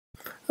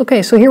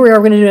Okay, so here we are.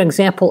 We're going to do an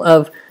example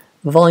of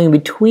volume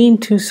between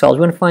two solids.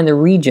 We're going to find the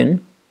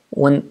region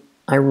when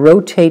I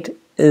rotate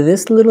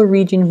this little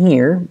region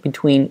here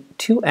between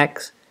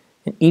 2x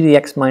and e to the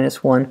x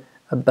minus 1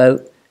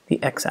 about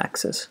the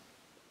x-axis.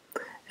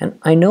 And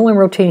I know I'm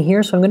rotating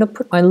here, so I'm going to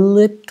put my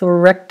little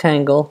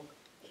rectangle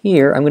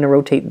here. I'm going to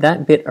rotate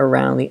that bit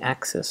around the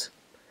axis.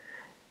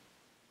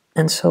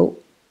 And so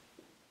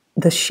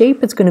the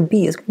shape it's going to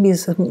be is going to be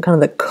some kind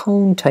of the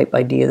cone type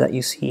idea that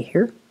you see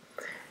here.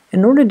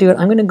 In order to do it,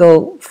 I'm going to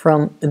go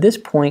from this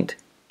point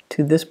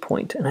to this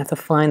point, and I have to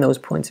find those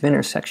points of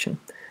intersection.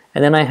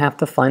 And then I have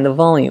to find the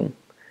volume.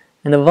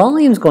 And the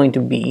volume is going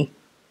to be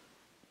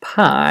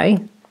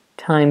pi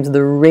times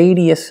the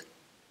radius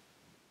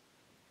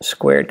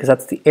squared, because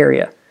that's the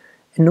area.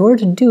 In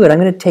order to do it, I'm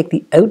going to take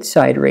the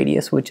outside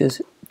radius, which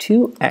is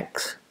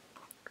 2x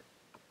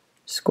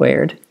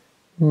squared,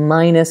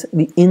 minus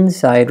the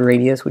inside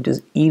radius, which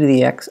is e to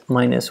the x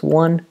minus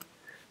 1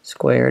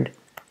 squared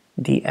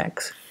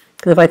dx.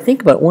 Because if I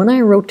think about it, when I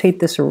rotate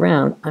this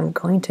around, I'm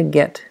going to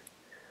get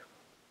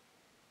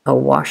a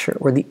washer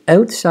where the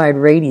outside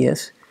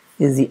radius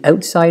is the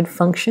outside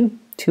function,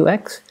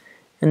 2x,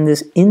 and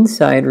this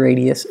inside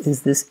radius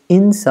is this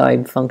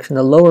inside function,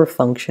 the lower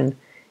function,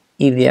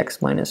 e to the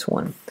x minus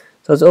 1.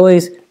 So it's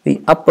always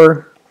the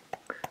upper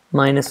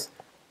minus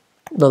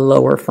the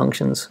lower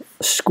functions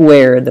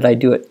squared that I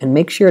do it. And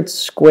make sure it's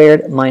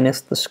squared minus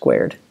the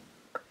squared.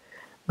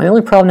 My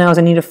only problem now is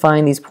I need to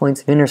find these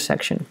points of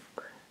intersection.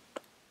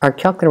 Our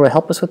calculator will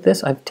help us with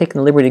this. I've taken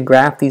the liberty to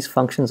graph these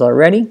functions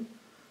already,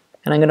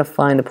 and I'm going to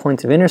find the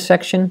points of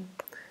intersection.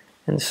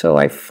 And so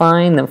I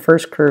find the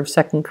first curve,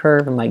 second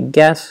curve, and my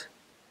guess,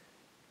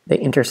 they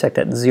intersect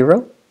at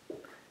 0.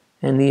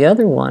 And the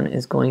other one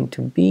is going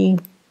to be,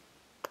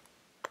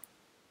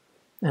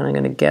 and I'm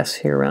going to guess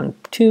here around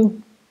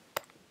 2.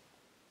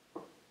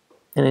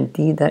 And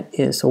indeed that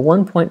is, so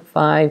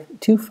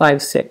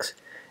 1.5256.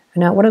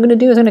 And now what I'm going to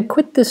do is I'm going to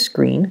quit this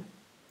screen,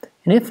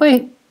 and if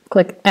I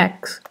click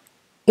X,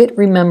 it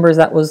remembers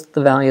that was the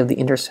value of the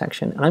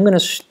intersection, and I'm going to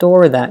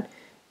store that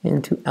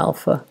into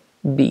alpha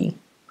b,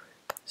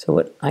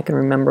 so I can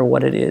remember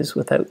what it is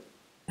without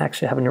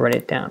actually having to write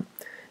it down.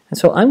 And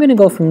so I'm going to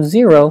go from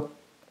 0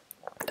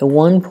 to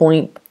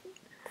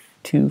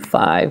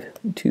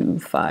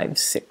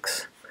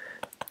 1.25256.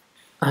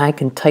 I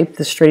can type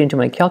this straight into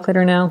my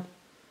calculator now.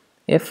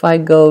 If I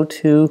go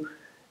to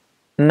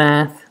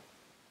math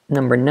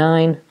number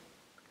 9,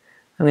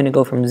 I'm going to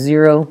go from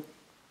 0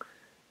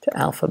 to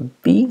alpha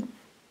b.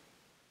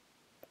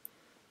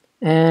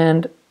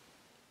 And,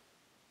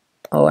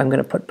 oh, I'm going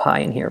to put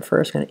pi in here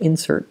first. I'm going to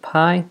insert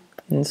pi.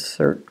 And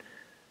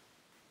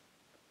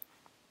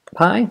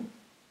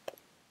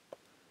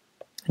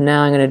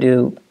now I'm going to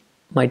do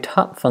my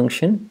top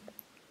function.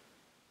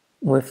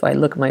 If I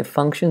look at my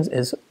functions,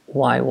 is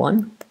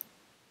y1.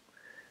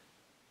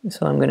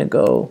 So I'm going to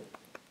go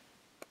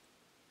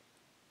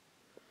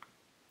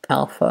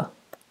alpha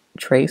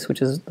trace,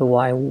 which is the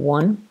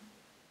y1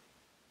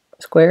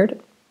 squared,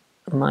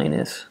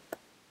 minus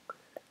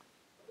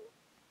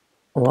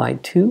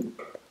y2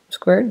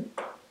 squared.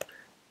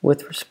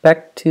 With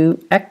respect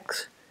to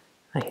x,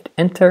 I hit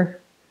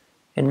enter,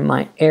 and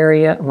my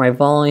area, my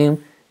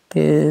volume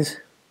is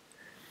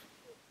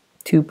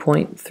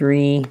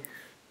 2.3,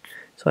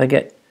 so I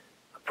get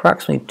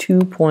approximately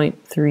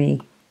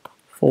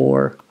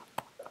 2.34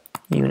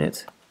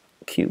 units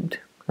cubed.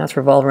 That's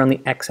revolved around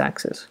the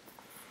x-axis.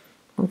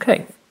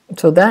 Okay,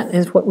 so that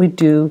is what we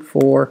do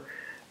for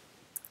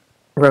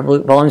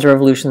volumes or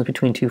revolutions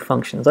between two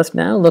functions. Let's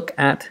now look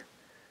at,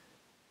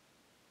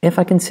 if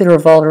I consider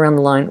revolved around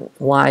the line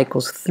y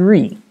equals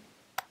 3.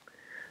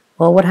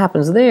 Well, what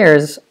happens there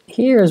is,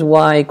 here is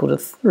y equal to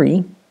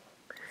 3,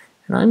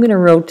 and I'm going to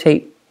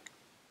rotate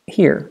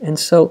here. And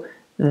so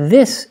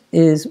this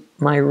is,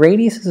 my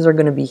radiuses are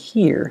going to be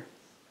here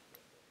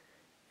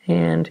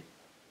and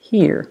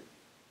here.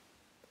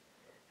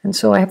 And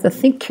so I have to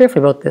think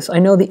carefully about this. I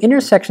know the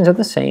intersections are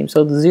the same,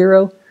 so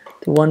 0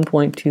 to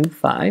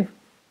 1.25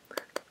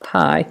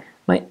 pi.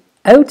 My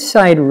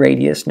outside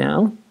radius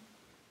now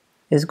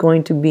is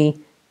going to be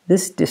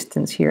this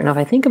distance here. Now if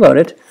I think about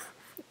it,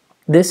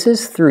 this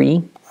is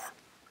 3.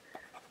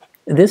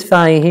 This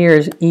value here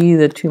is e to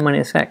the 2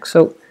 minus x.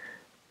 So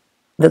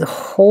the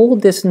whole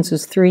distance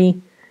is 3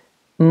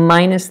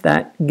 minus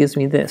that gives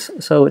me this.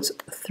 So it's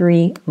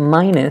 3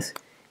 minus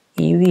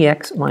e to the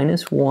x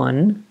minus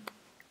 1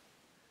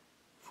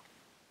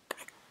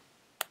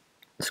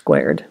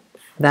 squared.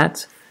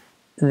 That's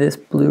this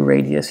blue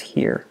radius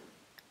here.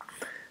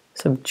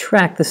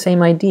 Subtract the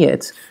same idea.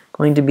 It's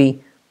going to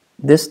be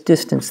this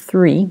distance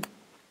 3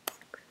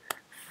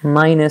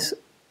 minus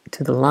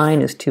to the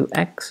line is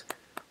 2x,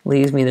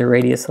 leaves me the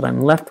radius that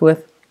I'm left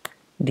with,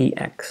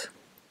 dx.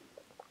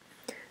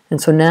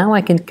 And so now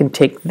I can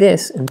take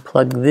this and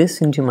plug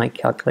this into my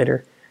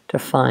calculator to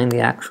find the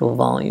actual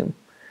volume.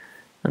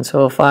 And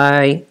so if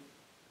I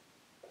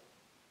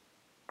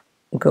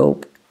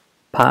go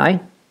pi,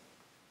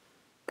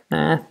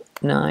 math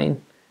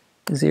 9,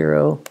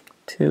 0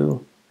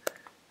 to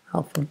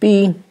alpha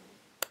b,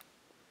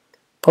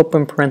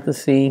 open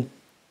parenthesis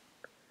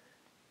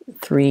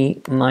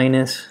 3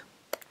 minus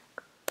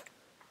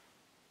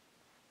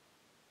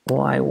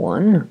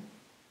y1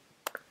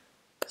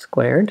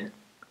 squared,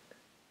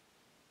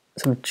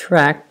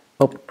 subtract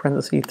open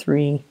parenthesis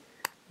 3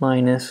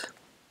 minus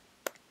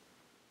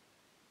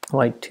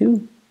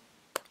y2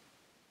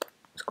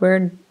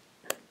 squared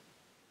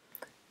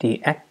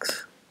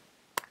dx.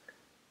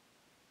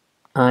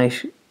 I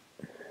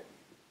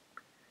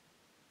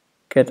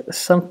get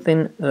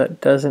something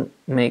that doesn't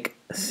make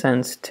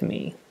sense to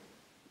me.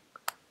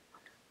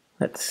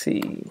 Let's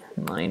see,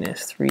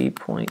 minus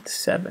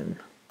 3.7.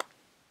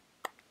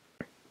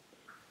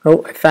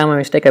 Oh, I found my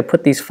mistake. I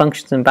put these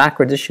functions in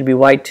backwards. This should be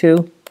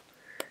y2,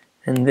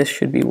 and this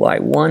should be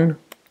y1.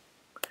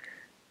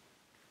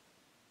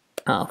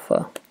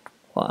 Alpha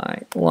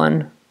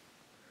y1.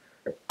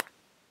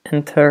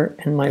 Enter,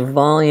 and my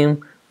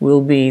volume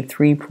will be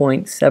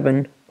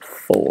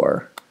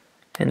 3.74,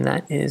 and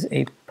that is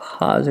a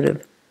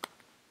positive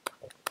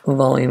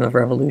volume of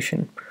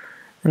revolution.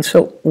 And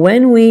so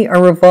when we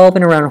are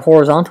revolving around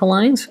horizontal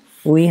lines,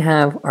 we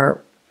have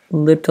our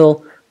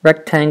little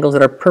rectangles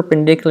that are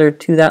perpendicular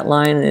to that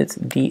line, and it's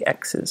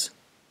dx's.